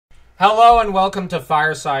Hello and welcome to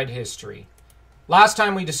Fireside History. Last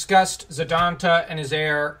time we discussed Zadanta and his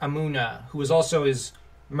heir Amuna, who was also his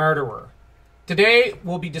murderer. Today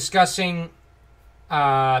we'll be discussing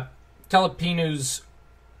Telepinu's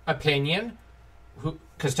opinion,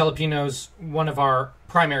 because Telepinu's one of our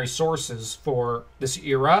primary sources for this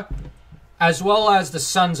era, as well as the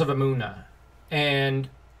sons of Amuna, and,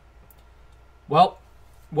 well,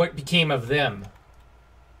 what became of them.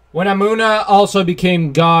 When Amuna also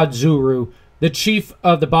became god Zuru, the chief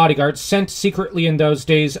of the bodyguard sent secretly in those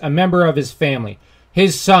days a member of his family,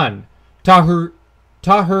 his son, Tahir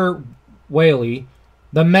Wali,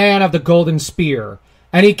 the man of the golden spear,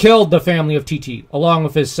 and he killed the family of Titi, along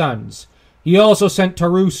with his sons. He also sent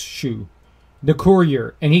Tarushu, the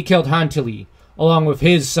courier, and he killed Hantili, along with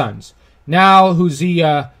his sons. Now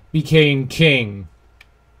Huzziya became king.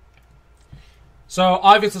 So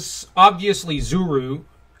obviously Zuru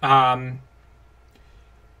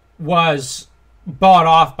was bought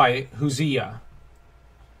off by Huzziya.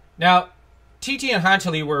 Now, Titi and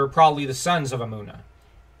Hantili were probably the sons of Amuna,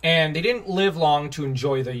 and they didn't live long to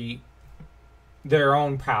enjoy their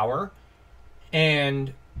own power,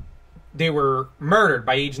 and they were murdered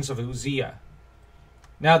by agents of Huzziya.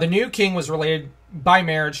 Now, the new king was related by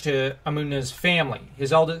marriage to Amuna's family.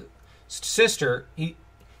 His eldest sister,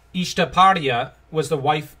 Ishtapadiya, was the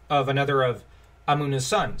wife of another of Amuna's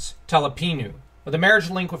sons, Telepinu. But the marriage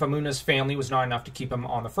link with Amuna's family was not enough to keep him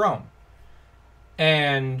on the throne.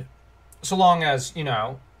 And so long as,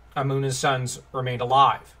 Amuna's sons remained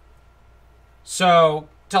alive. So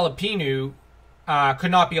Telepinu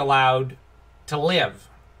could not be allowed to live.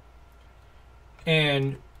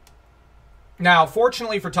 And now,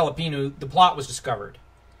 fortunately for Telepinu, the plot was discovered.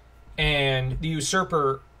 And the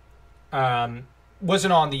usurper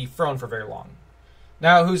wasn't on the throne for very long.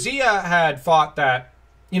 Now, Huzziya had thought that,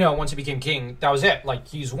 once he became king, that was it.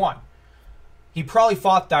 He's won. He probably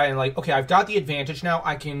thought that and okay, I've got the advantage now.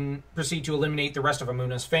 I can proceed to eliminate the rest of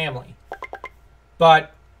Amuna's family.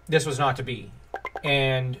 But this was not to be.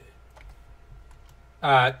 And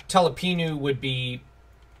Telepinu would be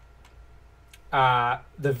the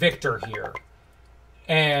victor here.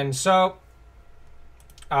 And so,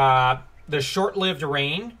 the short-lived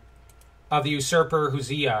reign of the usurper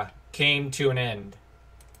Huzziya came to an end.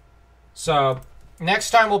 So,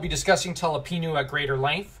 next time we'll be discussing Telepinu at greater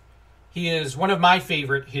length. He is one of my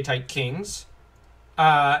favorite Hittite kings.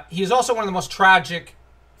 He is also one of the most tragic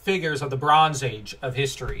figures of the Bronze Age of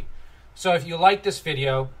history. So if you like this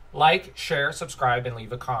video, like, share, subscribe, and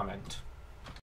leave a comment.